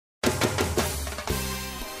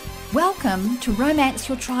Welcome to Romance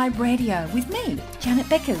Your Tribe Radio with me, Janet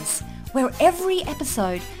Beckers, where every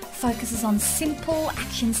episode focuses on simple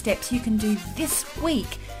action steps you can do this week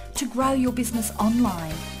to grow your business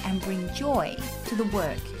online and bring joy to the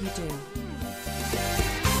work you do.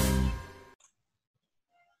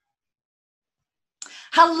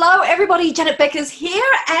 Hello everybody, Janet Beckers here,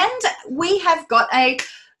 and we have got a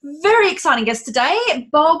very exciting guest today,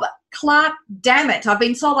 Bob Clark Dammit. I've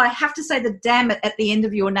been told I have to say the Dammit at the end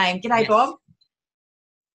of your name. G'day, yes. Bob.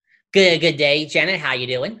 Good day, Janet. How you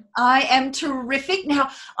doing? I am terrific. Now,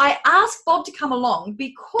 I asked Bob to come along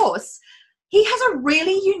because he has a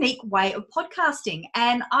really unique way of podcasting,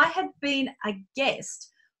 and I have been a guest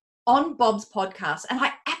on Bob's podcast, and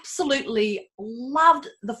I absolutely loved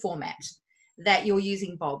the format that you're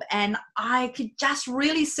using, Bob, and I could just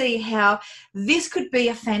really see how this could be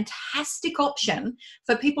a fantastic option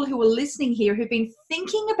for people who are listening here who've been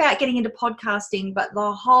thinking about getting into podcasting, but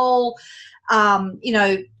the whole,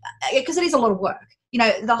 because it is a lot of work,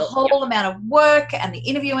 the whole amount of work and the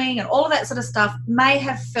interviewing and all of that sort of stuff may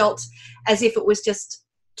have felt as if it was just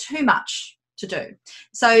too much to do.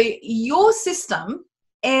 So your system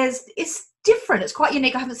is different. It's quite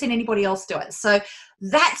unique. I haven't seen anybody else do it. So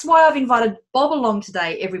that's why I've invited Bob along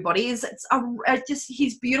today, everybody. It's just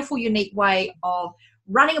his beautiful, unique way of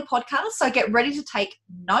running a podcast. So get ready to take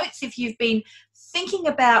notes if you've been thinking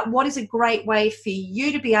about what is a great way for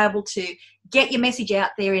you to be able to get your message out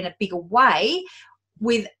there in a bigger way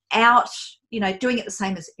without, doing it the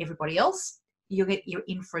same as everybody else. You're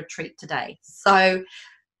in for a treat today. So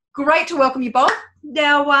great to welcome you, Bob.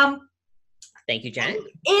 Now, thank you, Janet.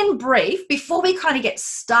 In brief, before we kind of get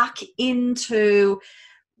stuck into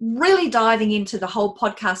really diving into the whole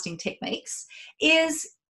podcasting techniques,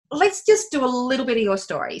 let's just do a little bit of your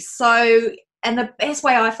story. So, and the best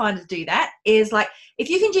way I find to do that is if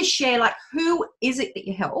you can just share who is it that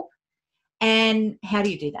you help and how do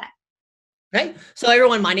you do that? Okay. So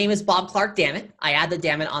everyone, my name is Bob Clark Dammit. I add the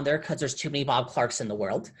Dammit on there because there's too many Bob Clarks in the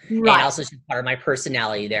world. Right. And also just part of my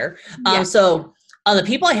personality there. Yeah. The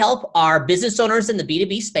people I help are business owners in the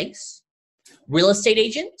B2B space, real estate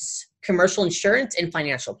agents, commercial insurance, and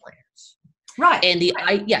financial planners. Right. And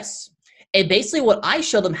And basically what I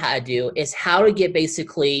show them how to do is how to get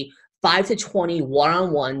basically 5 to 20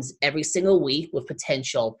 one-on-ones every single week with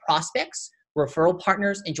potential prospects, referral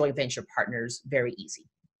partners, and joint venture partners. Very easy.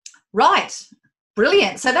 Right.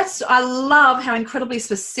 Brilliant. So I love how incredibly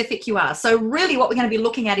specific you are. So really what we're going to be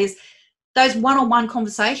looking at is those one-on-one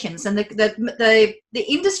conversations, and the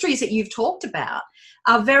industries that you've talked about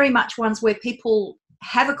are very much ones where people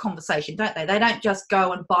have a conversation, don't they? They don't just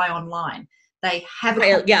go and buy online. They have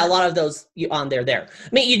a lot of those on there. I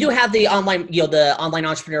mean, you do have the online, the online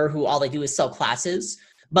entrepreneur who all they do is sell classes.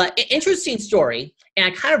 But an interesting story, and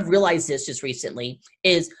I kind of realized this just recently,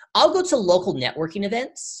 is I'll go to local networking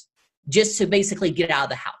events just to basically get out of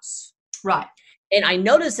the house. Right. And I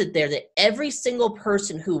noticed that every single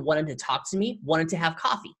person who wanted to talk to me wanted to have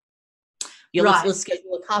coffee. Right. Let's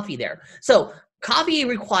schedule a coffee there. So coffee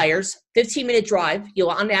requires 15-minute drive.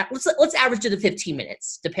 Let's average it to 15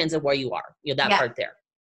 minutes. Depends on where you are. Part there.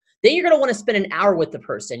 Then you're going to want to spend an hour with the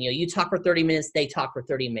person. You talk for 30 minutes, they talk for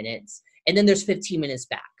 30 minutes, and then there's 15 minutes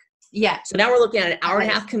back. Yeah. So now we're looking at an hour and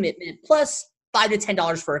a half commitment plus $5 to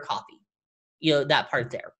 $10 for a coffee. That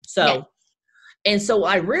part there. So. Yeah. And so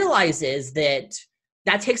what I realize is that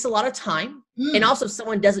takes a lot of time. And also if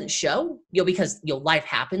someone doesn't show, because life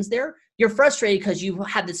happens there, you're frustrated because you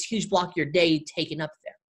have this huge block of your day taken up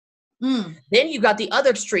there. Then you've got the other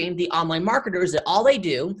extreme, the online marketers, that all they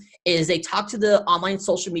do is they talk to the online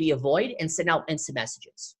social media void and send out instant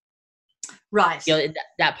messages. Right.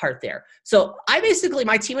 That part there. So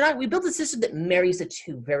my team and I, we built a system that marries the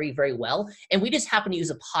two very, very well. And we just happen to use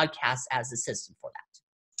a podcast as the system for that.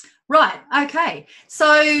 Right. Okay.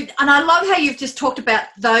 So, and I love how you've just talked about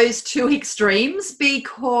those two extremes,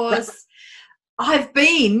 because I've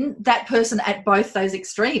been that person at both those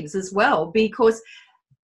extremes as well, because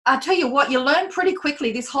I tell you what, you learn pretty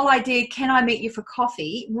quickly this whole idea, can I meet you for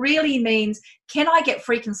coffee, really means, can I get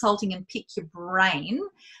free consulting and pick your brain?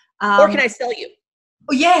 Or can I sell you?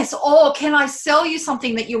 Yes, or can I sell you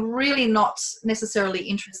something that you're really not necessarily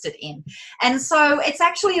interested in? And so it's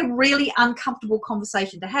actually a really uncomfortable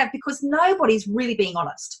conversation to have because nobody's really being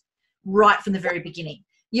honest right from the very beginning.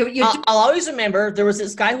 I'll always remember there was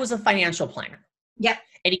this guy who was a financial planner. Yep.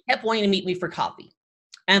 And he kept wanting to meet me for coffee.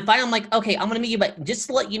 And finally I'm like, okay, I'm going to meet you, but just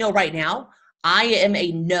to let you know right now, I am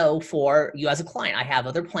a no for you as a client. I have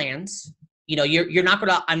other plans. I'm not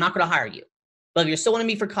going to hire you. But if you're still want to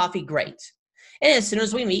meet for coffee, great. And as soon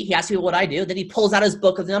as we meet, he asks me what I do. Then he pulls out his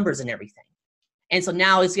book of numbers and everything. And so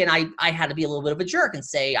now again, I had to be a little bit of a jerk and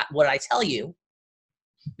say, what did I tell you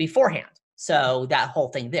beforehand? So that whole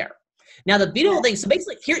thing there. Now the beautiful thing, so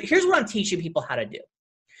basically here's what I'm teaching people how to do.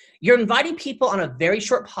 You're inviting people on a very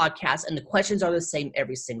short podcast and the questions are the same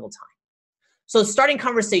every single time. So starting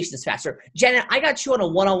conversations faster. Janet, I got you on a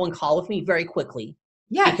one-on-one call with me very quickly.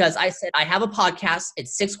 Yeah. Because I said, I have a podcast.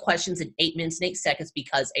 It's 6 questions in 8 minutes and 8 seconds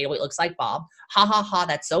because 808 looks like Bob. Ha, ha, ha.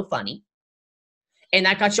 That's so funny. And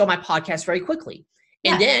that got you on my podcast very quickly.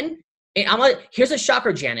 Yeah. And then here's a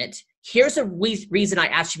shocker, Janet. Here's a reason I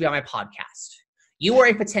asked you to be on my podcast. You are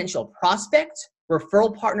a potential prospect,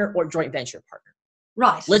 referral partner, or joint venture partner.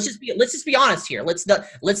 Right. Let's just be honest here. Let's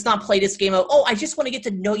not play this game of, oh, I just want to get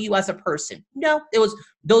to know you as a person. No,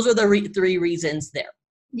 those are the 3 reasons there.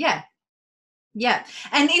 Yeah. Yeah.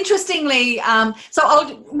 And interestingly,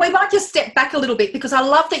 we might just step back a little bit because I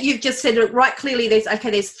love that you've just said it right clearly.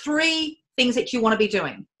 There's 3 things that you want to be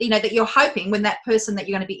doing, that you're hoping when that person that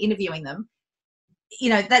you're going to be interviewing them,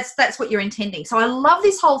 that's what you're intending. So I love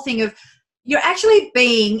this whole thing of you're actually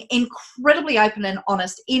being incredibly open and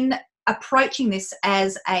honest in approaching this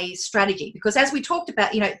as a strategy, because as we talked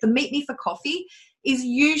about, the meet me for coffee is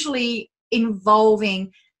usually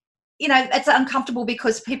involving, it's uncomfortable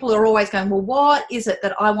because people are always going, well, what is it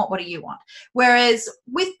that I want? What do you want? Whereas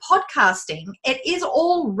with podcasting, it is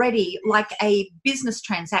already like a business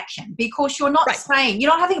transaction because you're not saying, you're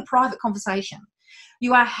not having a private conversation.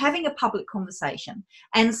 You are having a public conversation.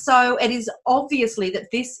 And so it is obviously that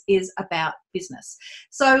this is about business.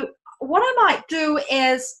 So what I might do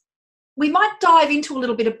is we might dive into a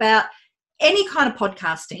little bit about any kind of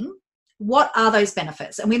podcasting. What are those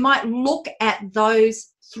benefits? And we might look at those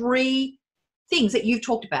 3 things that you've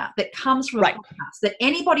talked about that comes from a podcast, that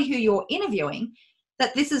anybody who you're interviewing,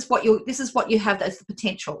 that this is what you have as the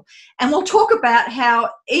potential. And we'll talk about how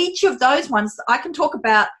each of those ones, I can talk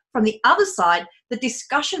about from the other side, the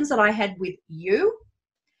discussions that I had with you,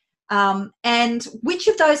 and which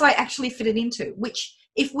of those I actually fitted into, which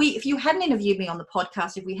if you hadn't interviewed me on the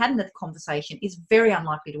podcast, if we hadn't had the conversation, is very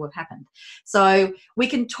unlikely to have happened. So we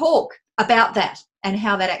can talk about that and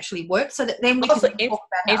how that actually works, so that then we also, can talk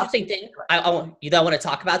about interesting thing I want to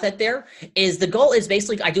talk about that there is the goal is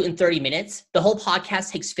basically I do it in 30 minutes. The whole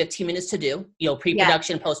podcast takes 15 minutes to do,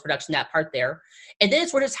 pre-production, post-production, that part there. And then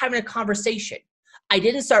we're just having a conversation. I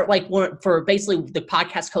didn't start for basically the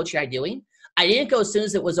podcast coaching I'm doing. I didn't go as soon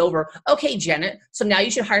as it was over. Okay, Janet, so now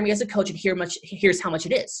you should hire me as a coach and here's how much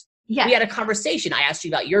it is. Yeah. We had a conversation. I asked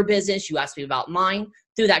you about your business. You asked me about mine.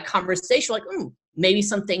 Through that conversation, maybe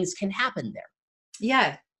some things can happen there.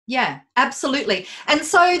 Yeah, absolutely. And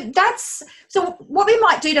so what we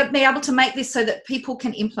might do to be able to make this so that people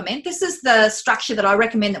can implement, this is the structure that I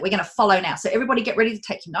recommend that we're going to follow now. So everybody get ready to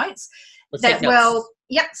take your notes. Let's take notes.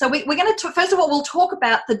 So we're going to, first of all, we'll talk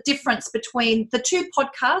about the difference between the 2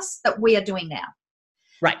 podcasts that we are doing now.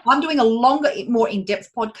 Right. I'm doing a longer, more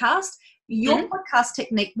in-depth podcast. Your podcast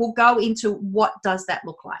technique will go into what does that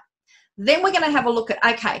look like. Then we're going to have a look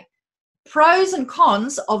at, pros and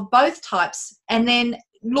cons of both types, and then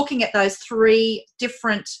looking at those 3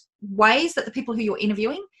 different ways that the people who you're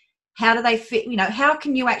interviewing, how do they fit, how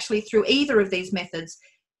can you actually through either of these methods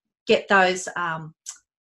get those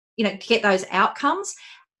get those outcomes.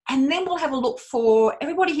 And then we'll have a look for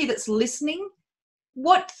everybody here that's listening,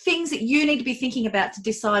 what things that you need to be thinking about to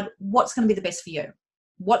decide what's going to be the best for you.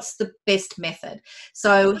 What's the best method?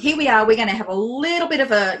 So here we are. We're going to have a little bit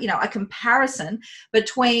of a comparison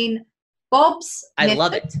between Bob's I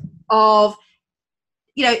love it of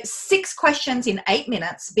 6 questions in 8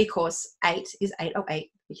 minutes, because 8 is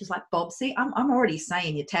 808, which is like Bob. See, I'm already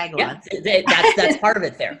saying your tagline. Yeah, that's part of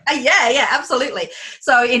it there. Yeah, absolutely.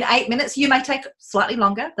 So in 8 minutes, you may take slightly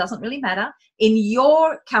longer, doesn't really matter. In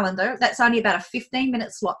your calendar, that's only about a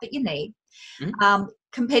 15-minute slot that you need,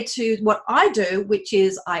 compared to what I do, which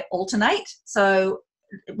is I alternate. So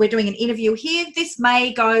we're doing an interview here. This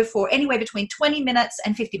may go for anywhere between 20 minutes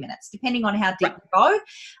and 50 minutes, depending on how deep we go.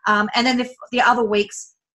 And then the other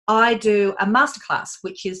weeks, I do a masterclass,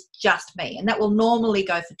 which is just me, and that will normally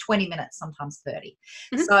go for 20 minutes, sometimes 30.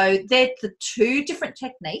 So they're the 2 different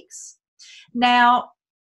techniques. Now,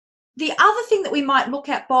 the other thing that we might look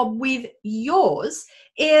at, Bob, with yours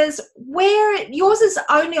is yours is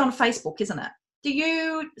only on Facebook, isn't it? Do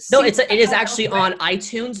you? No, it is actually on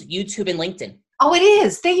iTunes, YouTube, and LinkedIn. Oh, it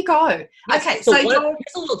is. There you go. Yes. Okay, so here's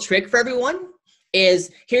a little trick for everyone. Here's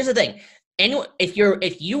the thing. If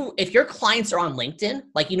your clients are on LinkedIn,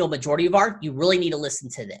 majority of you really need to listen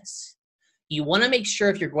to this. You want to make sure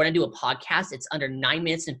if you're going to do a podcast, it's under 9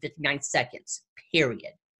 minutes and 59 seconds,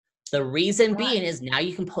 period. The reason being is now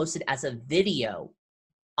you can post it as a video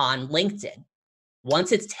on LinkedIn.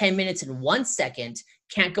 Once it's 10 minutes and 1 second,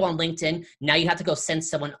 can't go on LinkedIn. Now you have to go send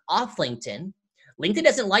someone off LinkedIn. LinkedIn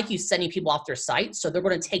doesn't like you sending people off their site, so they're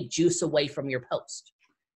going to take juice away from your post.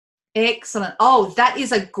 Excellent. Oh, that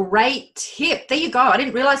is a great tip. There you go. I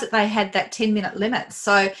didn't realize that they had that 10-minute limit.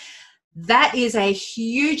 So that is a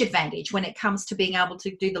huge advantage when it comes to being able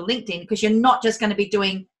to do the LinkedIn, because you're not just going to be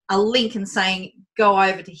doing a link and saying, go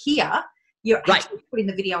over to here. You're actually putting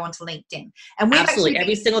the video onto LinkedIn. And we've absolutely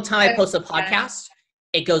every single time I post a podcast,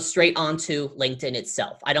 it goes straight onto LinkedIn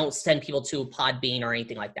itself. I don't send people to Podbean or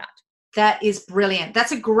anything like that. That is brilliant.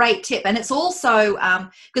 That's a great tip. And it's also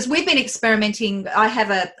because we've been experimenting. I have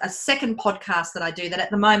a second podcast that I do that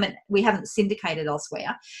at the moment we haven't syndicated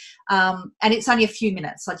elsewhere. And it's only a few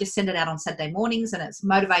minutes. I just send it out on Saturday mornings, and it's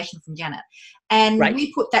Motivation from Janet. And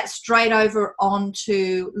we put that straight over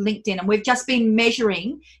onto LinkedIn. And we've just been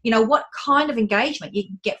measuring, what kind of engagement you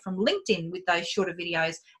can get from LinkedIn with those shorter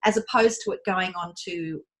videos as opposed to it going on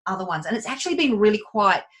to other ones. And it's actually been really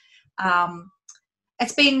quite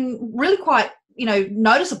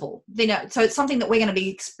noticeable, so it's something that we're going to be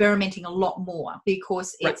experimenting a lot more,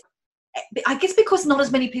 because it's, I guess because not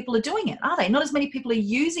as many people are doing it, are they? Not as many people are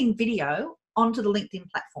using video onto the LinkedIn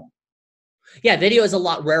platform. Yeah, video is a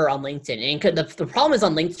lot rarer on LinkedIn. And the problem is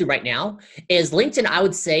on LinkedIn right now is LinkedIn, I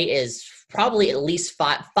would say, is probably at least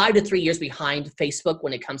 5 to 3 years behind Facebook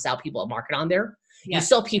when it comes to how people market on there. Yeah. You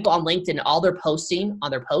saw people on LinkedIn, all they're posting on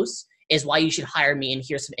their posts is why you should hire me and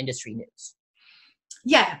here's some industry news.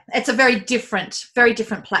 Yeah, it's a very different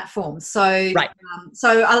platform. So,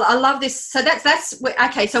 so I love this. So that's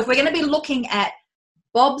okay. So if we're going to be looking at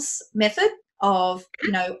Bob's method of,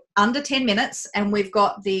 under 10 minutes, and we've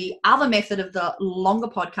got the other method of the longer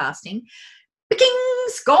podcasting,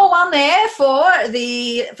 go on there for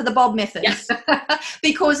the Bob method. Yes.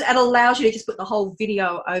 Because it allows you to just put the whole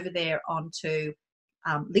video over there onto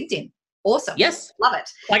LinkedIn. Awesome. Yes. Love it.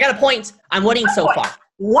 Well, I got a point. I'm winning so far.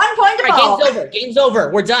 1 point to Bob. Game's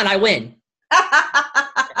over. We're done. I win.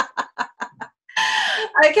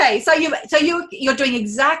 Okay, so you're doing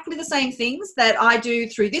exactly the same things that I do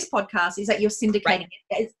through this podcast, is that you're syndicating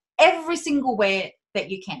it every single way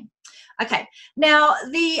that you can. Okay, now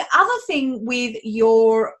the other thing with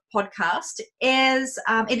your podcast is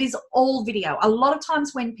it is all video. A lot of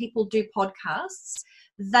times when people do podcasts,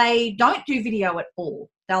 they don't do video at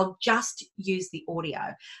all. They'll just use the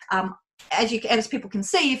audio. As people can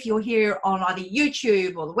see, if you're here on either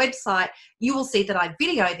YouTube or the website, you will see that I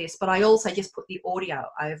video this, but I also just put the audio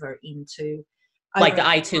over into like the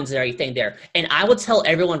iTunes and everything there. And I will tell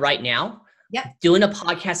everyone right now, doing a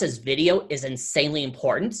podcast as video is insanely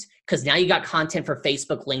important, because now you got content for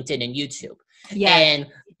Facebook, LinkedIn, and YouTube. Yeah. And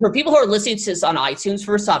for people who are listening to this on iTunes,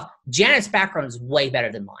 first off, Janet's background is way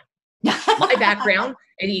better than mine. My background,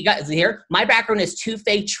 and you guys here, my background is 2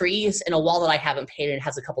 fake trees and a wall that I haven't painted and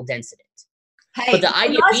has a couple dents in it. Hey, but the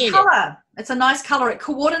idea being it's a nice color. It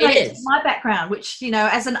coordinates with my background, which,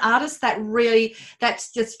 as an artist,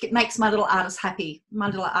 that's just makes my little artist happy. My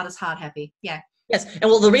little artist heart happy. Yeah. Yes. And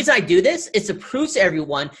well, the reason I do this is to prove to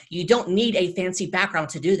everyone you don't need a fancy background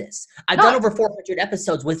to do this. I've done over 400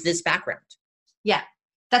 episodes with this background. Yeah.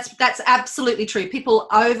 That's absolutely true. People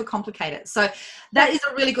overcomplicate it. So that is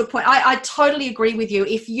a really good point. I totally agree with you.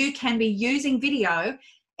 If you can be using video,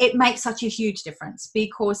 it makes such a huge difference,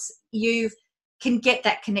 because you can get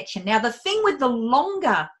that connection. Now, the thing with the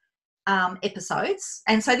longer episodes,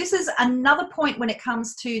 and so this is another point when it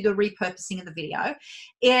comes to the repurposing of the video,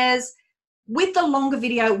 is with the longer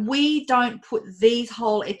video, we don't put these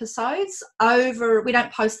whole episodes over, we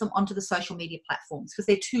don't post them onto the social media platforms because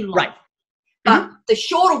they're too long. Right. But the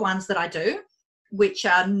shorter ones that I do, which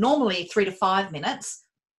are normally 3 to 5 minutes,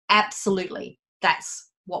 absolutely,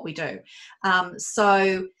 that's what we do.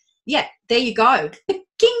 So yeah, there you go.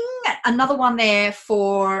 Another one there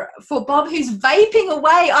for Bob, who's vaping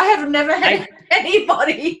away. I have never had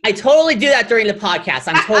anybody. I totally do that during the podcast.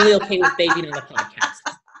 I'm totally okay with vaping on the podcast.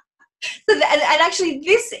 So and actually,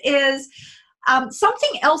 this is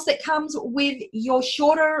something else that comes with your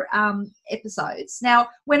shorter episodes. Now,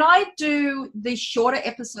 when I do the shorter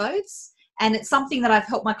episodes, and it's something that I've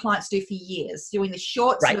helped my clients do for years, doing the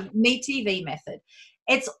short sort of Me TV method,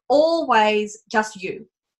 it's always just you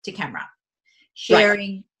to camera,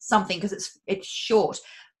 sharing something, because it's short.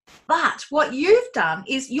 But what you've done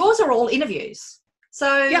is yours are all interviews.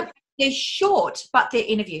 So they're short, but they're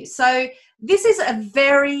interviews. So this is a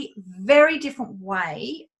very, very different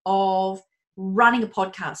way of running a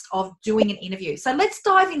podcast, of doing an interview. So let's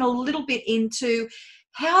dive in a little bit into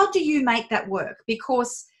how do you make that work,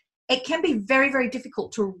 because it can be very, very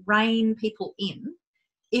difficult to rein people in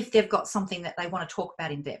if they've got something that they want to talk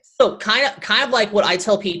about in depth. So kind of like what I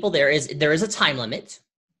tell people, there is a time limit.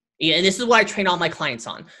 And this is what I train all my clients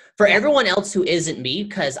on. For everyone else who isn't me,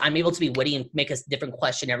 because I'm able to be witty and make a different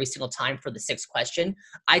question every single time for the 6th question,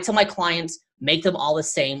 I tell my clients, make them all the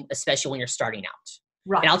same, especially when you're starting out.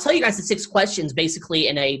 Right. And I'll tell you guys the 6 questions basically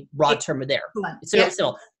in a broad term of there. It's very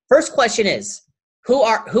simple. First question is, who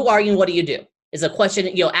are you and what do you do? Is a question,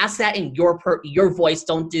 ask that in your voice.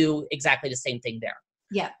 Don't do exactly the same thing there.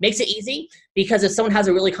 Yeah. Makes it easy because if someone has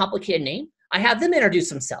a really complicated name, I have them introduce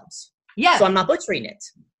themselves. Yeah. So I'm not butchering it.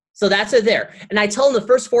 So that's it there. And I tell them the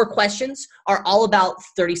first 4 questions are all about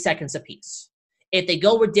 30 seconds apiece. If they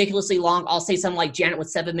go ridiculously long, I'll say something like, Janet, with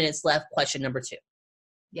 7 minutes left, question number 2.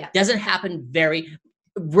 Yeah. Doesn't happen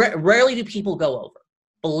rarely do people go over.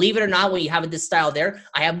 Believe it or not, when you have this style there,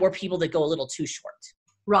 I have more people that go a little too short.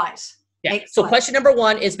 Right. Yeah. So question number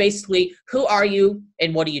 1 is basically, who are you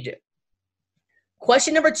and what do you do?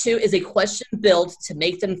 Question number 2 is a question built to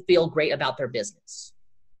make them feel great about their business.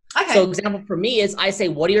 Okay. So example for me is I say,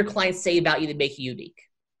 what do your clients say about you that make you unique?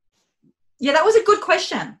 Yeah, that was a good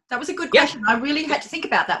question. I really had to think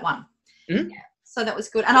about that one. Mm-hmm. Yeah, so that was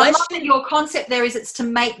good. And I love that your concept there is it's to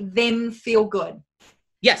make them feel good.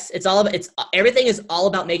 Yes, everything is all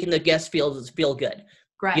about making the guest feel good.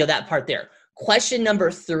 Great. That part there. Question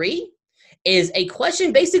number 3 is a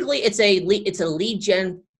question. Basically, it's a lead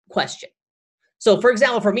gen question. So, for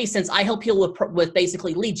example, for me, since I help people with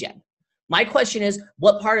basically lead gen, my question is,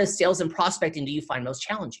 what part of sales and prospecting do you find most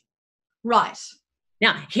challenging? Right.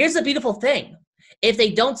 Now, here's the beautiful thing. If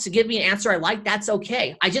they don't give me an answer I like, that's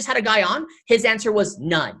okay. I just had a guy on. His answer was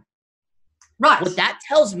none. Right. What that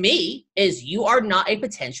tells me is you are not a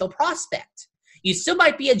potential prospect. You still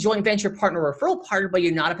might be a joint venture partner or referral partner, but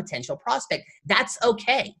you're not a potential prospect. That's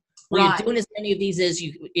okay. When you're doing as many of these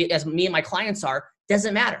as me and my clients are,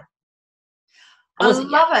 doesn't matter. I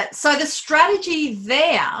love it. So the strategy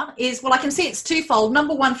there is, well, I can see it's twofold.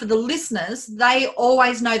 Number 1, for the listeners, they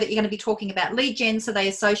always know that you're going to be talking about lead gen, so they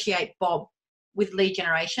associate Bob with lead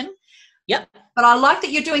generation. Yep. But I like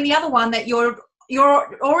that you're doing the other one, that you're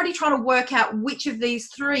already trying to work out which of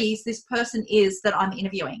these 3s this person is that I'm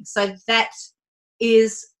interviewing. So that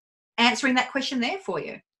is answering that question there for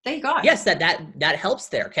you. There you go. Yes, that helps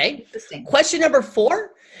there. Okay. Interesting. Question number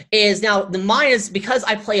 4 is, now mine is, because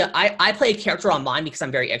I play a character on mine because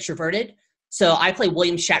I'm very extroverted. So I play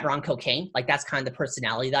William Shatner on cocaine. Like, that's kind of the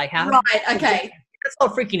personality that I have. Right. Okay. That's all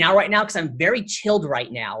freaking out right now because I'm very chilled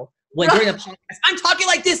right now. When during the podcast, I'm talking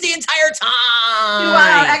like this the entire time.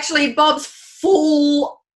 Wow. Actually, Bob's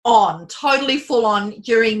totally full on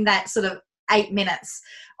during that sort of 8 minutes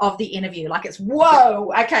of the interview. Like, it's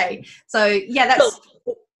whoa. Okay. So yeah, that's.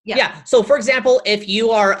 Yeah. So for example, if you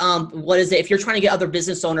are, if you're trying to get other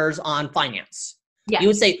business owners on finance, you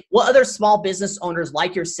would say, what other small business owners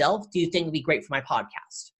like yourself do you think would be great for my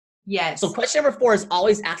podcast? Yes. So question number 4 is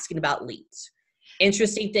always asking about leads.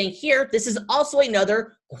 Interesting thing here. This is also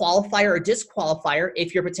another qualifier or disqualifier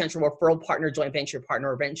if you're a potential referral partner, joint venture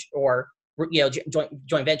partner, or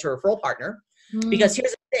joint venture referral partner. Because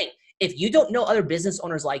here's the thing. If you don't know other business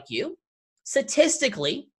owners like you,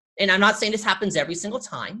 statistically, and I'm not saying this happens every single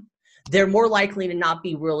time, they're more likely to not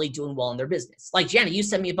be really doing well in their business. Like, Janet, you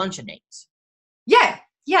sent me a bunch of names. Yeah.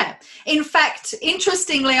 In fact,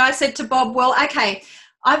 interestingly, I said to Bob, well, okay,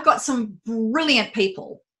 I've got some brilliant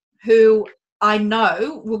people who I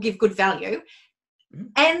know will give good value,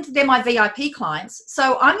 and they're my VIP clients.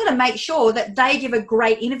 So I'm going to make sure that they give a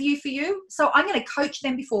great interview for you. So I'm going to coach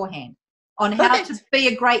them beforehand on how to be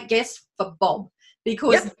a great guest for Bob,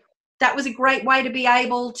 because that was a great way to be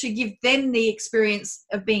able to give them the experience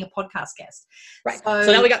of being a podcast guest. Right.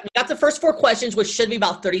 So now we got the first 4 questions, which should be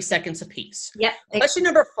about 30 seconds apiece. Yep. Question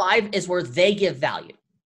number 5 is where they give value.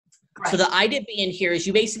 Great. So the idea being here is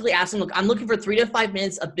you basically ask them, look, I'm looking for 3 to 5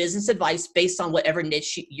 minutes of business advice based on whatever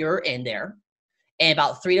niche you're in there, and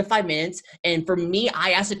about 3 to 5 minutes. And for me,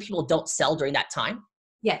 I ask that people don't sell during that time.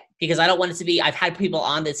 Yeah. Because I don't want it to be, I've had people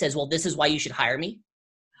on that says, well, this is why you should hire me.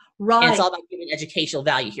 Right. And it's all about giving educational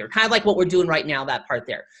value here. Kind of like what we're doing right now, that part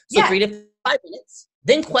there. So 3 to 5 minutes.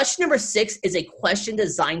 Then question number 6 is a question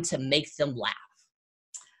designed to make them laugh.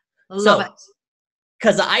 Love it.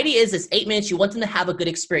 Because the idea is, it's 8 minutes. You want them to have a good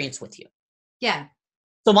experience with you. Yeah.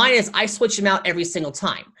 So mine is, I switch them out every single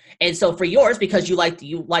time. And so for yours, because you like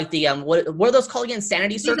the what are those called again?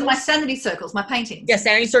 Sanity circles? These are my sanity circles, my paintings. Yeah,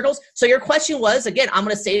 sanity circles. So your question was, again, I'm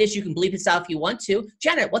going to say this. You can bleep this out if you want to.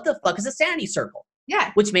 Janet, what the fuck is a sanity circle?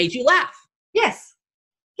 Yeah. Which made you laugh. Yes.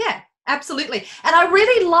 Yeah, absolutely. And I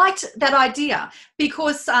really liked that idea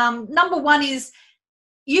because number 1 is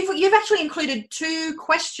you've actually included 2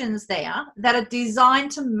 questions there that are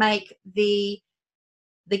designed to make the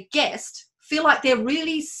the guest feel like they're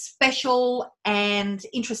really special and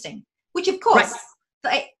interesting, which of course,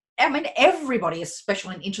 everybody is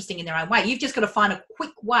special and interesting in their own way. You've just got to find a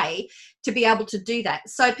quick way to be able to do that.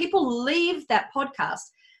 So people leave that podcast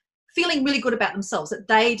feeling really good about themselves, that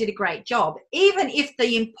they did a great job, even if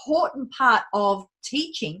the important part of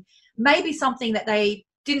teaching may be something that they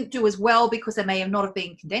didn't do as well because they may have not have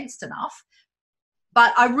been condensed enough.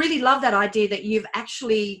 But I really love that idea that you've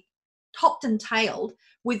actually topped and tailed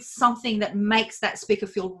with something that makes that speaker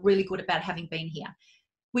feel really good about having been here,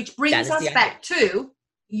 which brings us back to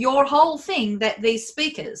your whole thing, that these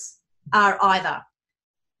speakers are either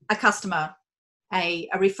a customer, a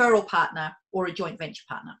referral partner, or a joint venture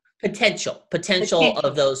partner. Potential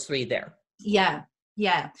of those three there. Yeah.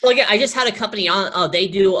 Yeah. So again, I just had a company on, they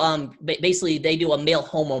do, basically they do a male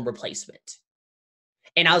hormone replacement.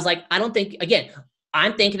 And I was like, I don't think, again,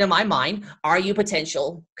 I'm thinking in my mind, are you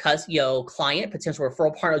potential client, potential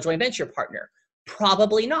referral partner, joint venture partner?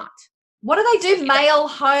 Probably not. What do they do? Male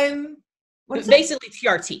home? Basically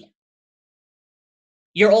TRT.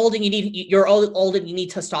 You're old and you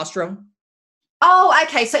need testosterone. Oh,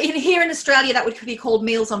 okay. So here in Australia, that would be called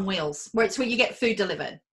Meals on Wheels, where it's where you get food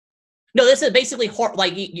delivered. No, this is basically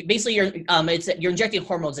you're injecting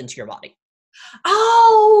hormones into your body.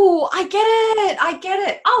 Oh, I get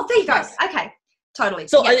it. Oh, there you go. Okay, totally.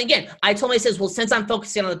 So again, I told him, I says, well, since I'm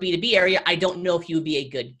focusing on the B2B area, I don't know if you would be a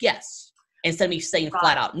good guest. Instead of me saying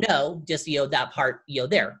flat out no, just that part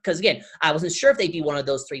there, because again, I wasn't sure if they'd be one of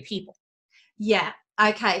those three people. Yeah.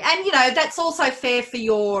 Okay. And, that's also fair for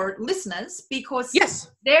your listeners, because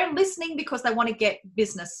they're listening because they want to get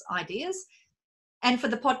business ideas. And for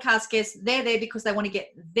the podcast guests, they're there because they want to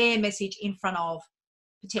get their message in front of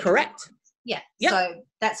potential. Correct. Yeah. Yep. So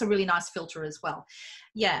that's a really nice filter as well.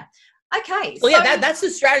 Yeah. Okay. Well, that's the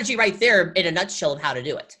strategy right there in a nutshell of how to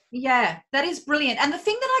do it. Yeah, that is brilliant. And the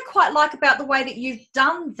thing that I quite like about the way that you've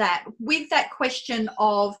done that with that question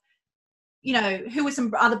of, who are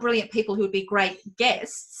some other brilliant people who would be great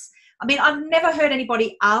guests? I mean, I've never heard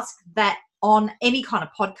anybody ask that on any kind of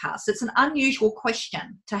podcast. It's an unusual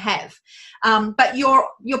question to have. But you're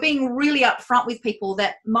being really upfront with people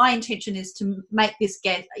that my intention is to make this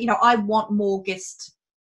guest, I want more guest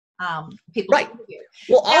people. Right.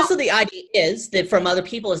 Well, now, also the idea is that from other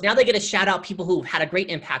people is now they get to shout out people who've had a great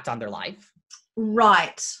impact on their life.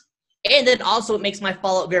 Right. And then also it makes my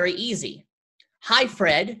follow-up very easy. Hi,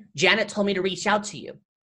 Fred. Janet told me to reach out to you.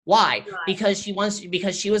 Why? Right. Because she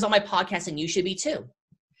was on my podcast and you should be too.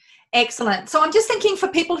 Excellent. So I'm just thinking for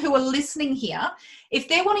people who are listening here, if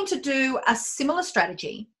they're wanting to do a similar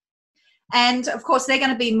strategy, and of course they're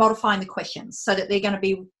going to be modifying the questions so that they're going to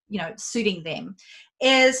be, suiting them,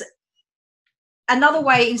 is another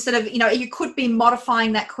way. Instead of, you could be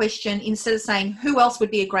modifying that question. Instead of saying who else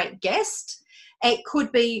would be a great guest, it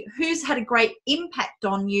could be who's had a great impact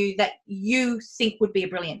on you that you think would be a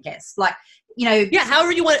brilliant guest. Like,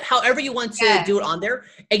 however you want to do it on there.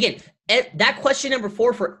 Again, that question number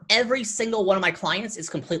 4 for every single one of my clients is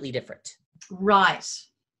completely different. Right.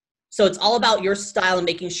 So it's all about your style and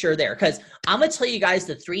making sure there, because I'm going to tell you guys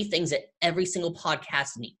the 3 things that every single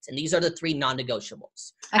podcast needs. And these are the 3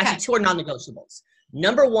 non-negotiables. Okay. Actually, 2 are non-negotiables.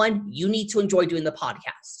 Number 1, you need to enjoy doing the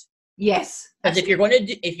podcast. Yes. Because if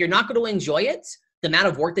you're not going to enjoy it, the amount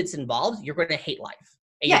of work that's involved, you're going to hate life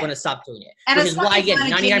and you're going to stop doing it. And which is why, again,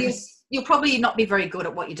 99%. You'll probably not be very good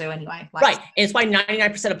at what you do anyway. Right. And it's why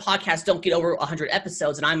 99% of podcasts don't get over 100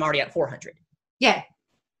 episodes, and I'm already at 400. Yeah.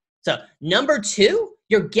 So number 2,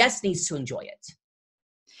 your guest needs to enjoy it.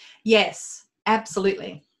 Yes,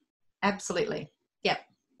 absolutely. Absolutely. Yep.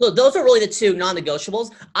 Look, those are really the 2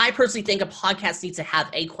 non-negotiables. I personally think a podcast needs to have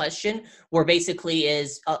a question where basically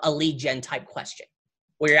is a lead gen type question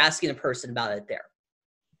where you're asking a person about it there.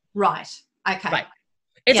 Right. Okay. Right.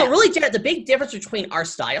 And so really, Janet, the big difference between our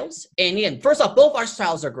styles, and again, first off, both our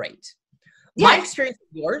styles are great. Yeah. My experience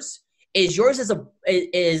with yours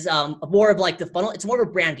is more of like the funnel. It's more of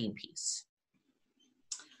a branding piece.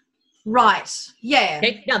 Right. Yeah.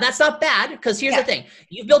 Okay. Now that's not bad, because here's the thing.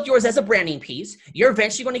 You built yours as a branding piece. You're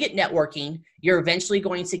eventually going to get networking. You're eventually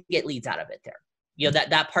going to get leads out of it there.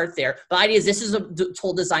 That part there. The idea is this is a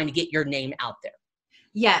tool designed to get your name out there.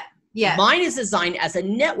 Yeah. Yeah. Mine is designed as a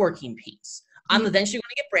networking piece. I'm eventually going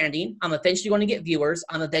to get branding. I'm eventually going to get viewers.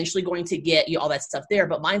 I'm eventually going to get all that stuff there.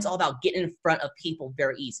 But mine's all about getting in front of people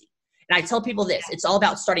very easy. And I tell people this. It's all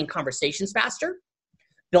about starting conversations faster,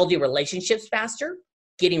 building relationships faster,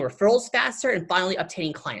 getting referrals faster, and finally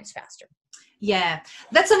obtaining clients faster. Yeah.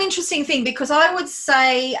 That's an interesting thing, because I would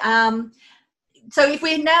say so if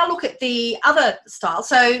we now look at the other style,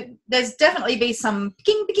 so there's definitely be some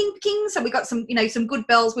picking. So we got some, some good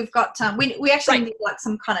bells. We've got, we actually need like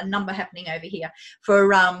some kind of number happening over here for,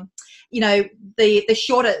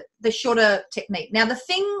 the shorter technique. Now, the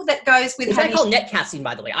thing that goes with, I call netcasting,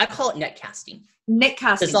 by the way. I call it netcasting.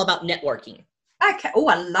 Netcasting. It's all about networking. Okay. Oh,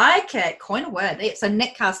 I like it. Coin a word. So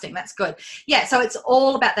netcasting. That's good. Yeah. So it's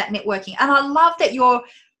all about that networking. And I love that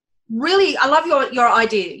I love your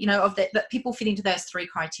idea, of that people fit into those 3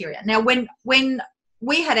 criteria. Now, when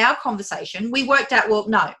we had our conversation, we worked out, well,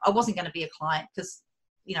 no, I wasn't going to be a client because,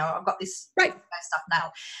 I've got this stuff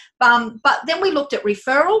now. But then we looked at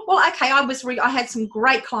referral. Well, okay, I had some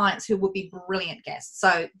great clients who would be brilliant guests.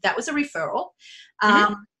 So that was a referral.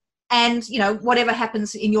 And, whatever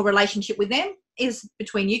happens in your relationship with them is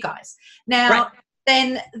between you guys. Now,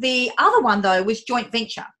 then the other one, though, was joint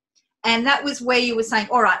venture. And that was where you were saying,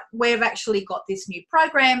 all right, we've actually got this new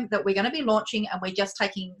program that we're going to be launching, and we're just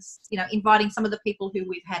taking, inviting some of the people who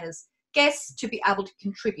we've had as guests to be able to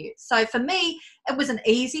contribute. So for me, it was an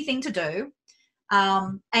easy thing to do.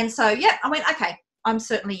 And so, I went, okay, I'm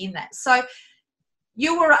certainly in that. So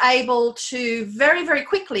you were able to very, very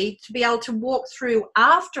quickly to be able to walk through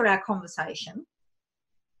after our conversation.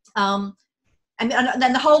 And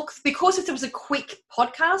then because if there was a quick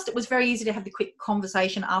podcast, it was very easy to have the quick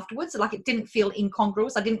conversation afterwards. Like, it didn't feel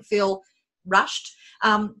incongruous. I didn't feel rushed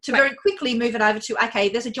to very quickly move it over to, okay,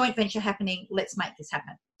 there's a joint venture happening. Let's make this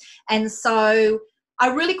happen. And so I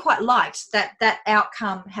really quite liked that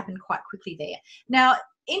outcome happened quite quickly there. Now,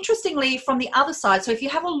 interestingly, from the other side, so if you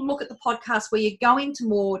have a look at the podcast where you go into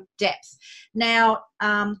more depth. Now,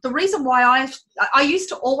 the reason why I used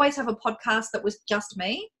to always have a podcast that was just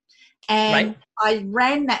me. And I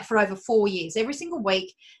ran that for over 4 years, every single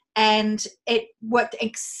week. And it worked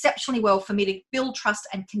exceptionally well for me to build trust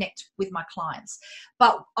and connect with my clients.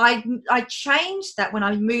 But I changed that when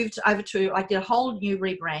I moved over I did a whole new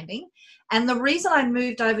rebranding. And the reason I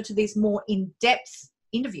moved over to these more in-depth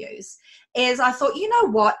interviews is I thought, you know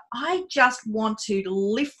what? I just want to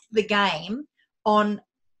lift the game on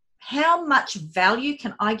how much value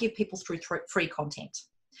can I give people through free content.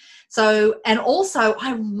 So, and also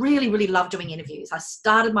I really, really love doing interviews. I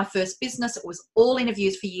started my first business. It was all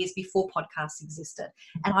interviews for years before podcasts existed.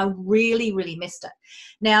 And I really, really missed it.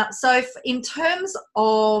 Now, so in terms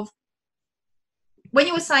of when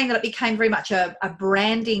you were saying that it became very much a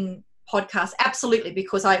branding podcast, absolutely,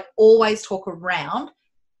 because I always talk around,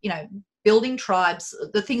 building tribes,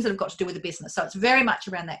 the things that have got to do with the business. So it's very much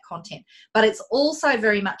around that content, but it's also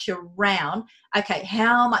very much around, okay,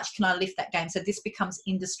 how much can I lift that game so this becomes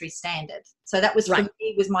industry standard? So that was for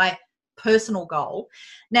me, was my personal goal.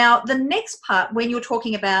 Now, the next part, when you're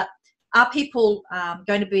talking about, are people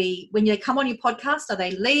going to be, when they come on your podcast, are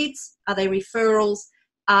they leads? Are they referrals?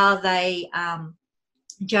 Are they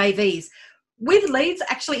JVs? With leads,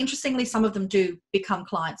 actually, interestingly, some of them do become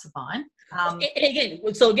clients of mine. And again,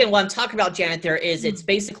 what I'm talking about, Janet, there is it's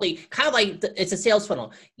basically kind of like it's a sales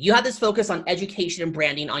funnel. You have this focus on education and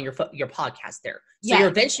branding on your podcast there. So you're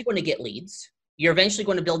eventually going to get leads. You're eventually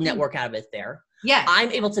going to build a network out of it there. Yeah. I'm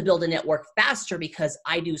able to build a network faster because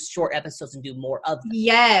I do short episodes and do more of them.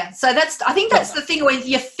 Yeah. So I think that's the thing where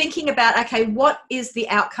you're thinking about, okay, what is the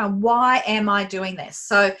outcome? Why am I doing this?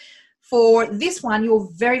 So for this one, you're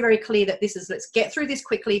very, very clear that this is, let's get through this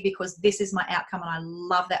quickly because this is my outcome, and I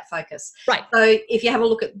love that focus. Right. So if you have a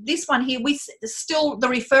look at this one here, we still, the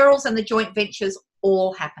referrals and the joint ventures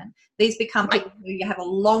all happen. These become people who you have a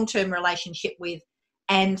long-term relationship with,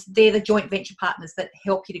 and they're the joint venture partners that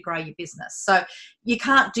help you to grow your business. So you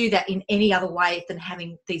can't do that in any other way than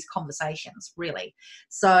having these conversations, really.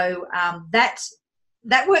 So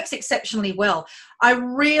that works exceptionally well. I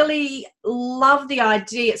really love the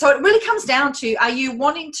idea. So it really comes down to, are you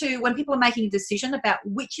wanting to, when people are making a decision about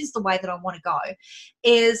which is the way that I want to go,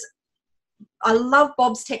 is I love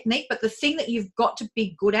Bob's technique, but the thing that you've got to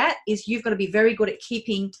be good at is you've got to be very good at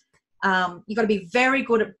keeping, you've got to be very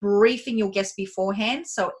good at briefing your guests beforehand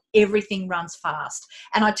so everything runs fast.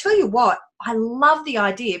 And I tell you what, I love the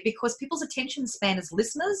idea because people's attention span as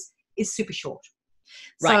listeners is super short.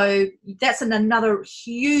 So that's another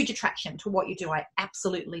huge attraction to what you do. I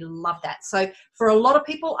absolutely love that. So for a lot of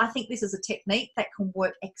people, I think this is a technique that can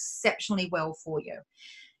work exceptionally well for you.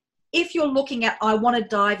 If you're looking at, I want to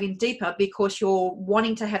dive in deeper because you're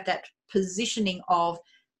wanting to have that positioning of,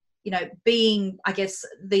 being, I guess,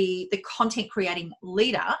 the content creating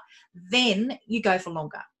leader, then you go for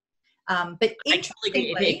longer. But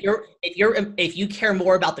if you care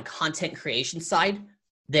more about the content creation side,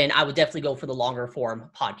 then I would definitely go for the longer form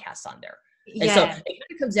podcast on there. And so it kind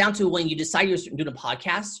of comes down to when you decide you're doing a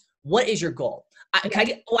podcast, what is your goal?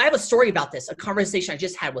 I have a story about this, a conversation I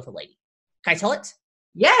just had with a lady. Can I tell it?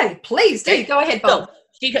 Yeah, please do. Go ahead, Bob.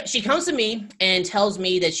 So she comes to me and tells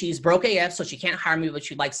me that she's broke AF, so she can't hire me, but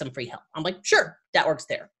she'd like some free help. I'm like, sure, that works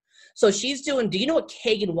there. So she's doing, do you know what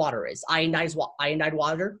Kangen water is? Ionized water?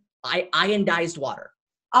 Ionized water.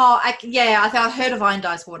 Oh, I think I've heard of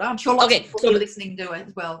ionized water. I'm sure lots of people who are listening do it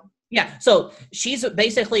as well. Yeah, so she's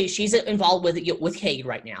involved with Kangen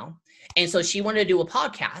right now. And so she wanted to do a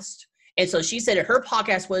podcast. And so she said her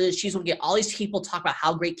podcast was she's going to get all these people talk about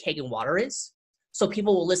how great Kangen water is. So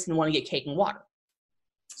people will listen and want to get Kangen water.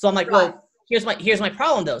 So I'm like, well, here's my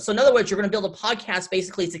problem though. So in other words, you're going to build a podcast.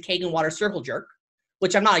 Basically, it's a Kangen water circle jerk,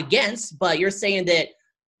 which I'm not against, but you're saying that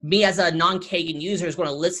me as a non-Kangen user is going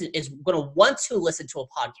to want to listen to a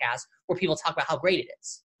podcast where people talk about how great it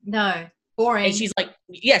is. No, boring. And she's like,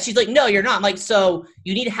 no, you're not. I'm like, so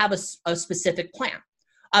you need to have a specific plan.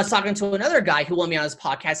 I was talking to another guy who wanted me on his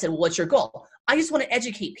podcast, said, well, what's your goal? I just want to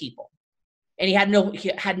educate people. And he had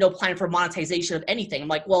no plan for monetization of anything. I'm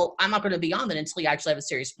like, well, I'm not going to be on that until you actually have a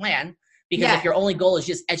serious plan. Because if your only goal is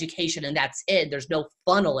just education and that's it, there's no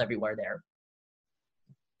funnel everywhere there.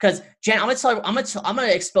 Because Jen, I'm gonna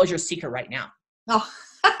expose your secret right now. Oh.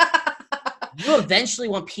 You eventually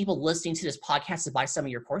want people listening to this podcast to buy some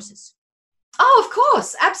of your courses. Oh, of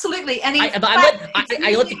course, absolutely. And I let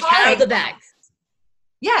the cat out of the bag.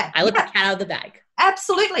 Yeah, I let the cat out of the bag.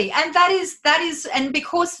 Absolutely, and that is, and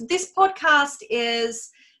because this podcast is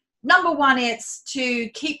number one, it's to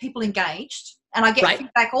keep people engaged, and I get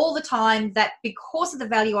feedback all the time that because of the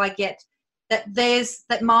value I get,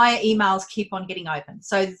 that my emails keep on getting open.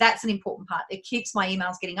 So that's an important part. It keeps my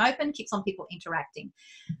emails getting open, keeps on people interacting.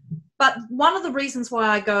 But one of the reasons why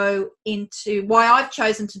I've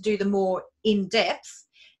chosen to do the more in-depth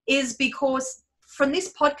is because from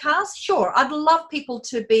this podcast, sure, I'd love people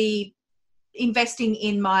to be investing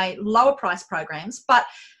in my lower price programs, but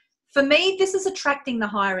for me, this is attracting the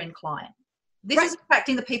higher end client. This is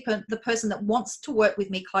attracting the person that wants to work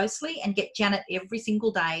with me closely and get Janet every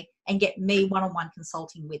single day and get me one-on-one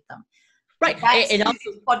consulting with them. Right. That's what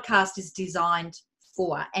this podcast is designed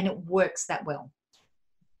for, and it works that well.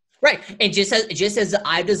 Right. And just as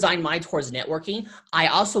I've designed mine towards networking, I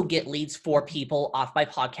also get leads for people off my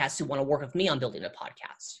podcast who want to work with me on building a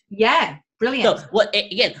podcast. Yeah. Brilliant. So what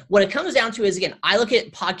it comes down to is, I look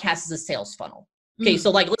at podcasts as a sales funnel. Okay.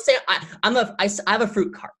 So like, let's say I have a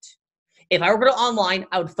fruit cart. If I were to go online,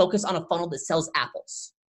 I would focus on a funnel that sells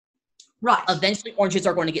apples. Right. Eventually oranges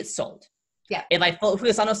are going to get sold. Yeah. If I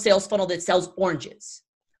focus on a sales funnel that sells oranges,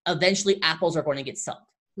 eventually apples are going to get sold.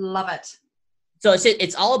 Love it. So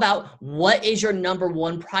it's all about what is your number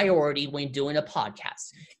one priority when doing a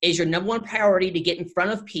podcast. Is your number one priority to get in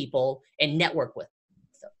front of people and network with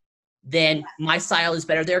them? Then my style is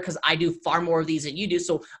better there because I do far more of these than you do.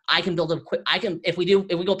 So I can build if we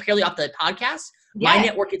go purely off the podcast, my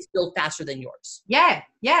network gets built faster than yours. Yeah,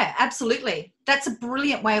 absolutely. That's a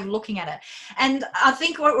brilliant way of looking at it. And I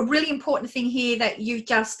think a really important thing here that you've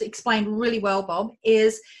just explained really well, Bob,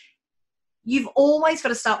 is you've always got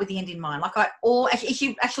to start with the end in mind. The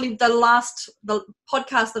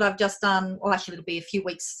podcast that I've just done, well, actually it'll be a few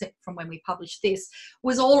weeks from when we published this,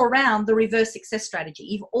 was all around the reverse success strategy.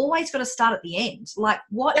 You've always got to start at the end. Like,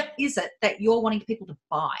 what is it that you're wanting people to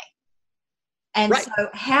buy? And so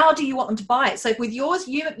how do you want them to buy it? So with yours,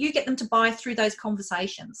 you get them to buy through those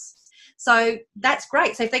conversations. So that's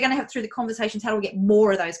great. So if they're going to have through the conversations, how do we get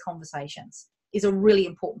more of those conversations is a really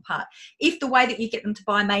important part. If the way that you get them to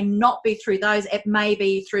buy may not be through those, it may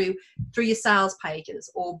be through your sales pages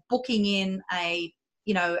or booking in a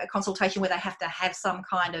consultation where they have to have some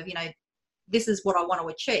kind of, this is what I want to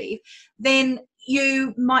achieve, then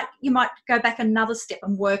you might go back another step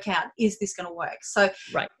and work out, is this going to work? So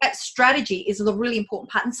that strategy is a really important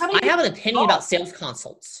part. And I have an opinion about sales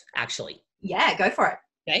consults, actually. Yeah, go for it.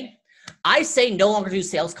 Okay. I say no longer do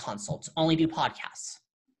sales consults, only do podcasts.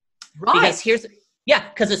 Right.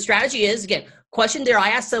 Because the strategy is, again, question there. I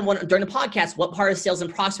asked someone during the podcast, what part of sales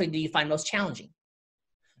and prospecting do you find most challenging?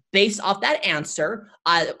 Based off that answer,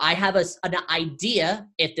 I have an idea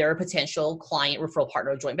if they're a potential client, referral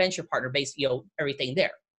partner, or joint venture partner, based, everything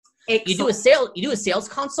there. Excellent. You do a sales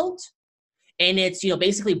consult, and it's,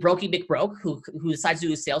 basically Brokey McBroke who decides to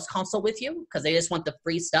do a sales consult with you because they just want the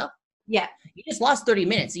free stuff. Yeah. You just lost 30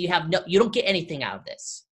 minutes. You don't get anything out of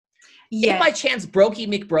this. Yeah. If by chance Brokey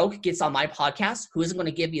McBroke gets on my podcast, who isn't going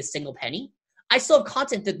to give me a single penny, I still have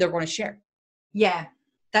content that they're going to share. Yeah.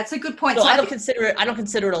 That's a good point. So I don't consider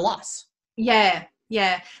it a loss. Yeah.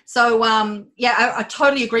 So, I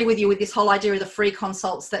totally agree with you with this whole idea of the free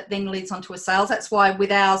consults that then leads on to a sales. That's why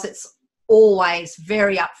with ours, it's always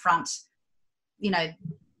very upfront.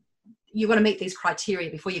 you've got to meet these criteria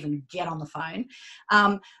before you even get on the phone.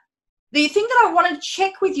 The thing that I wanted to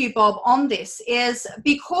check with you, Bob, on this is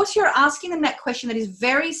because you're asking them that question that is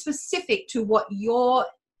very specific to what you're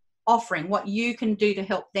offering, what you can do to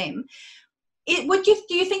help them. Do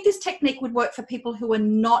you think this technique would work for people who are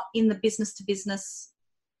not in the business to business?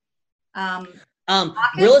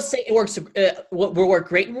 Real estate, it works. Will work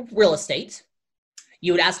great in real estate.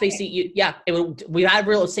 You would ask basically, we have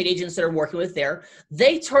real estate agents that are working with there.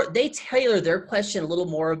 They tailor their question a little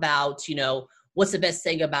more about, what's the best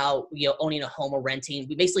thing about, owning a home or renting.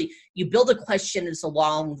 You build a question that's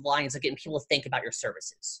along the lines of getting people to think about your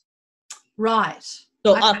services. Right.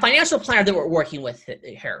 So a financial planner that we're working with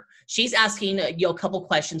here, she's asking, a couple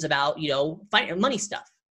questions about, money stuff.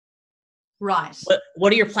 Right.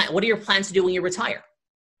 What are your plans to do when you retire?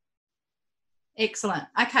 Excellent.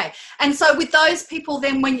 Okay. And so with those people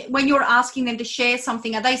then, when you're asking them to share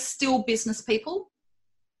something, are they still business people?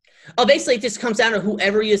 Oh, basically it just comes down to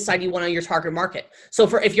whoever you decide you want on your target market. So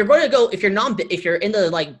if you're in the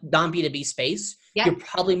like non B2B space, you're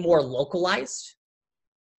probably more localized.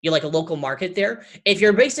 You're like a local market there. If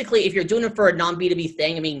you're doing it for a non B2B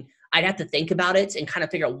thing, I mean, I'd have to think about it and kind of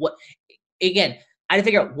figure out what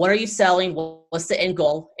are you selling? What's the end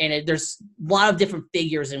goal? And there's a lot of different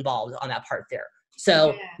figures involved on that part there.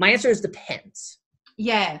 So my answer is depends.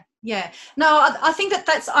 Yeah. No, I think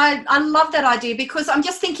I love that idea, because I'm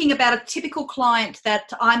just thinking about a typical client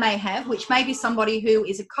that I may have, which may be somebody who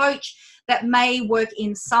is a coach that may work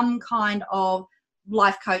in some kind of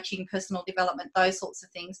life coaching, personal development, those sorts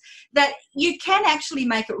of things, that you can actually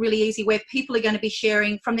make it really easy where people are going to be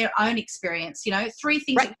sharing from their own experience, 3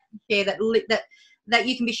 things that you can share that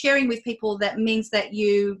you can be sharing with people, that means that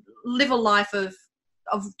you live a life of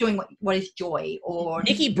doing what is joy. Or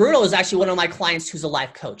Nikki Bruno is actually one of my clients who's a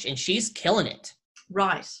life coach, and she's killing it.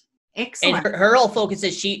 Right. Excellent. And her whole focus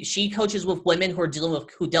is she coaches with women who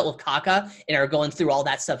dealt with caca and are going through all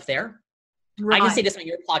that stuff there. Right. I can say this on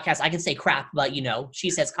your podcast. I can say crap, but she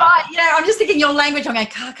says caca. Right, yeah, I'm just thinking your language. I'm going,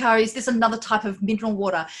 caca, is this another type of mineral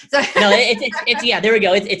water? So no, it's yeah, there we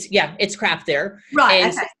go. It's crap there. Right.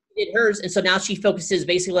 And okay. So she did hers, and so now she focuses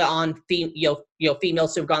basically on females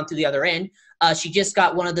who have gone through the other end. She just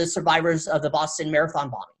got one of the survivors of the Boston Marathon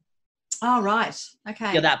bombing. Oh, right.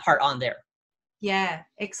 Okay. That part on there. Yeah,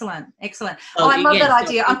 excellent. I love that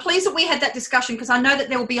idea. I'm pleased that we had that discussion, because I know that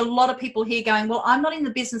there will be a lot of people here going, well, I'm not in the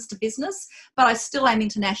business to business, but I still am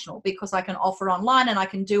international because I can offer online and I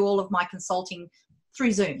can do all of my consulting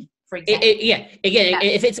through Zoom, for example.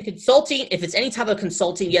 If it's a consulting, if it's any type of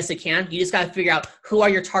consulting, yes, it can. You just got to figure out who are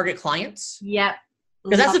your target clients. Yeah.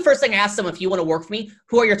 Because that's the first thing I ask them. If you want to work with me,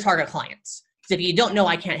 who are your target clients? Because if you don't know,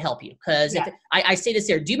 I can't help you. Because I say this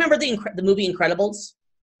here. Do you remember the movie Incredibles?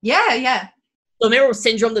 Yeah. So remember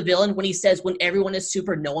Syndrome the villain when he says, when everyone is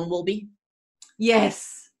super, no one will be?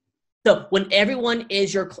 Yes. So when everyone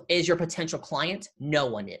is your potential client, no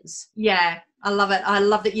one is. Yeah, I love it. I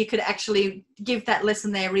love that you could actually give that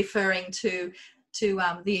lesson there referring to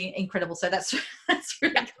the Incredibles. So that's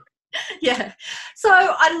really good. Yeah. So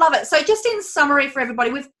I love it. So just in summary for everybody,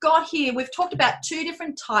 we've talked about 2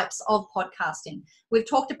 different types of podcasting. We've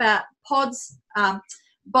talked about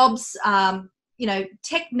Bob's,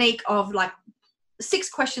 technique of like 6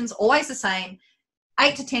 questions, always the same,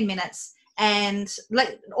 8 to 10 minutes, and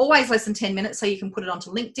always less than 10 minutes, so you can put it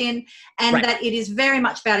onto LinkedIn, and that it is very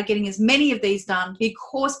much about getting as many of these done,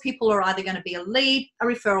 because people are either going to be a lead, a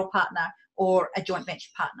referral partner, or a joint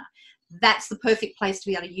venture partner. That's the perfect place to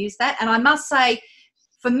be able to use that. And I must say,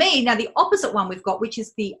 for me, now the opposite one we've got, which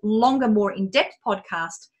is the longer, more in-depth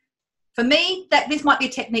podcast, for me, that this might be a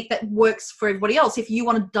technique that works for everybody else if you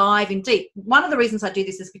want to dive in deep. One of the reasons I do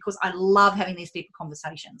this is because I love having these deeper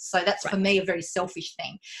conversations. So that's for me a very selfish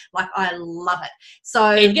thing. Like, I love it. So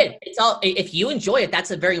and again, it's all, if you enjoy it,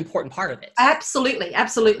 that's a very important part of it. Absolutely,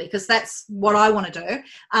 because that's what I want to do.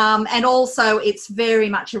 And also it's very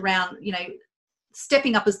much around,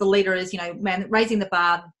 stepping up as the leader is, raising the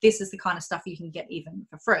bar. This is the kind of stuff you can get even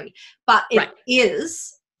for free. But it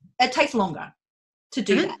takes longer to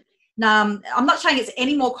do that. I'm not saying it's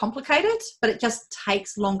any more complicated, but it just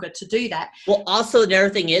takes longer to do that. Well, also the other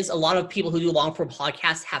thing is a lot of people who do long form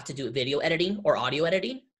podcasts have to do video editing or audio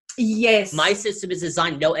editing. Yes. My system is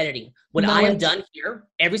designed no editing. When I am done here,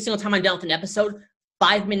 every single time I'm done with an episode,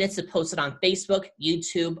 5 minutes to post it on Facebook,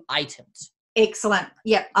 YouTube, iTunes. Excellent.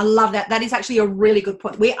 Yeah, I love that. That is actually a really good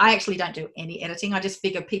point. I actually don't do any editing. I just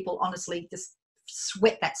figure people honestly just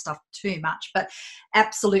sweat that stuff too much, but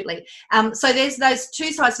absolutely. So there's those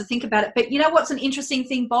 2 sides to think about it. But you know what's an interesting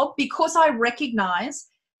thing, Bob? Because I recognize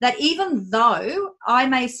that even though I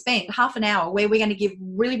may spend half an hour where we're going to give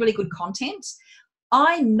really, really good content,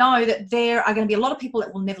 I know that there are going to be a lot of people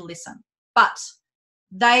that will never listen, but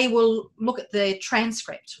they will look at the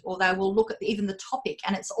transcript, or they will look at even the topic,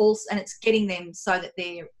 and it's getting them so that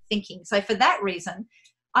they're thinking. So for that reason,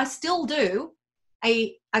 I still do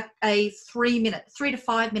a 3 to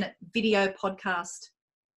 5 minute video podcast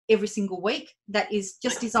every single week that is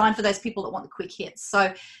just designed for those people that want the quick hits.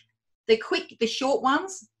 So the short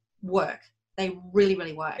ones work. They really,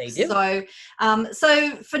 really work. They do.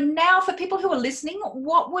 So for now, for people who are listening,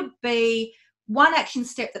 what would be one action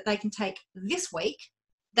step that they can take this week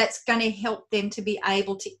that's going to help them to be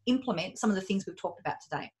able to implement some of the things we've talked about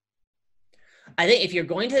today? I think if you're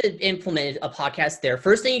going to implement a podcast there,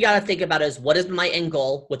 first thing you got to think about is, what is my end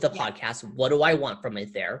goal with the podcast? What do I want from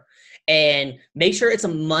it there? And make sure it's a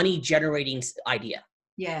money generating idea.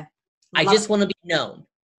 Yeah. I just want to be known.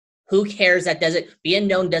 Who cares? Being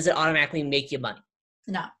known doesn't automatically make you money.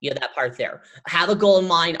 No. That part there. Have a goal in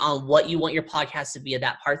mind on what you want your podcast to be at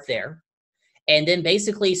that part there. And then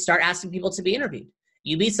basically start asking people to be interviewed.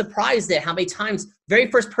 You'd be surprised at how many times, very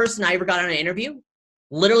first person I ever got on an interview,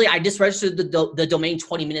 literally I just registered the domain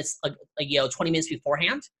 20 minutes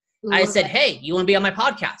beforehand. I said, hey, you want to be on my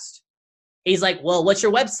podcast? He's like, well, what's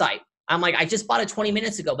your website? I'm like, I just bought it 20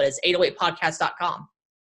 minutes ago, but it's 808podcast.com.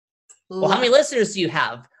 Well, how many listeners do you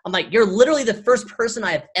have? I'm like, you're literally the first person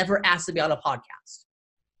I have ever asked to be on a podcast.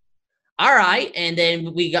 All right. And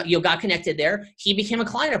then you got connected there. He became a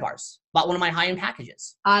client of ours, bought one of my high-end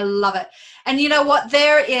packages. I love it. And you know what?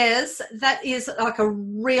 That is like a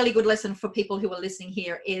really good lesson for people who are listening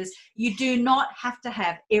here, is you do not have to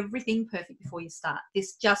have everything perfect before you start.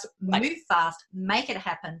 Just move fast, make it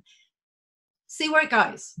happen. See where it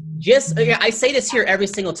goes. I say this here every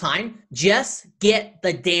single time. Just get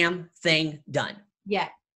the damn thing done. Yeah,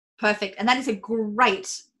 perfect. And that is a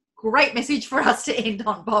great message for us to end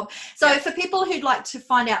on, Bob. So for people who'd like to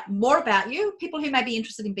find out more about you, people who may be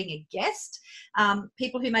interested in being a guest,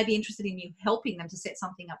 people who may be interested in you helping them to set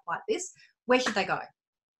something up like this, where should they go?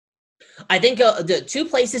 I think the two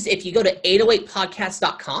places, if you go to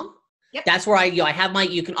 808podcast.com, that's where I have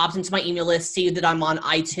you can opt into my email list, see that I'm on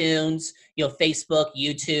iTunes, Facebook,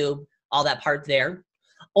 YouTube, all that part there.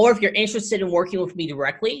 Or if you're interested in working with me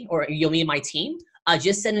directly, or me and my team,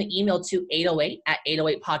 just send an email to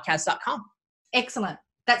 808@808podcast.com. Excellent.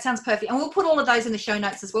 That sounds perfect. And we'll put all of those in the show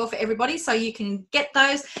notes as well for everybody, so you can get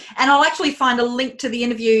those. And I'll actually find a link to the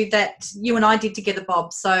interview that you and I did together,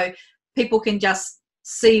 Bob, so people can just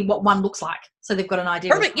see what one looks like. So they've got an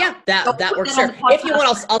idea. Perfect. Yeah, that works. Sure. If you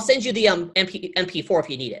want, I'll send you the MP4 if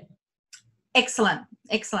you need it. Excellent.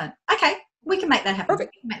 Okay, we can make that happen.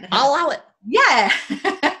 Perfect. I'll allow it. Yeah.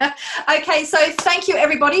 Okay, so thank you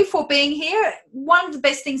everybody for being here. One of the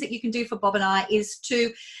best things that you can do for Bob and I is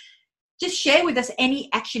to just share with us any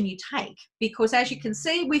action you take, because as you can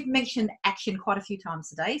see, we've mentioned action quite a few times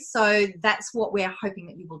today. So that's what we're hoping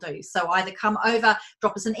that you will do. So either come over,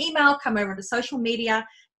 drop us an email, come over to social media,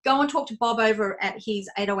 go and talk to Bob over at his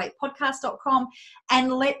 808podcast.com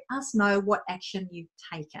and let us know what action you've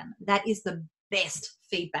taken. That is the best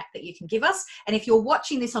feedback that you can give us. And if you're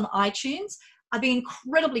watching this on iTunes, I'd be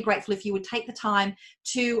incredibly grateful if you would take the time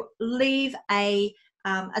to leave a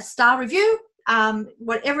star review,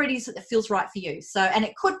 whatever it is that feels right for you. So, and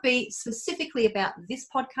it could be specifically about this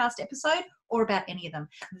podcast episode or about any of them.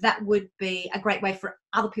 That would be a great way for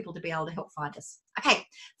other people to be able to help find us. Okay,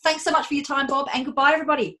 thanks so much for your time, Bob, and goodbye,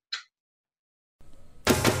 everybody.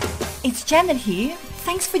 It's Janet here.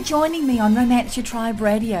 Thanks for joining me on Romance Your Tribe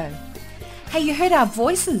Radio. Hey, you heard our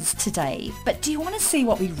voices today, but do you want to see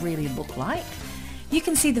what we really look like? You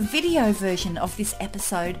can see the video version of this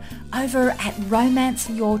episode over at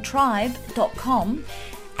romanceyourtribe.com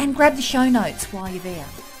and grab the show notes while you're there.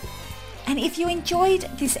 And if you enjoyed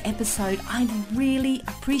this episode, I'd really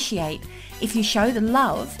appreciate if you show the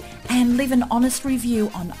love and leave an honest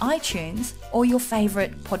review on iTunes or your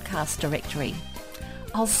favourite podcast directory.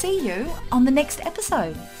 I'll see you on the next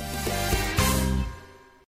episode.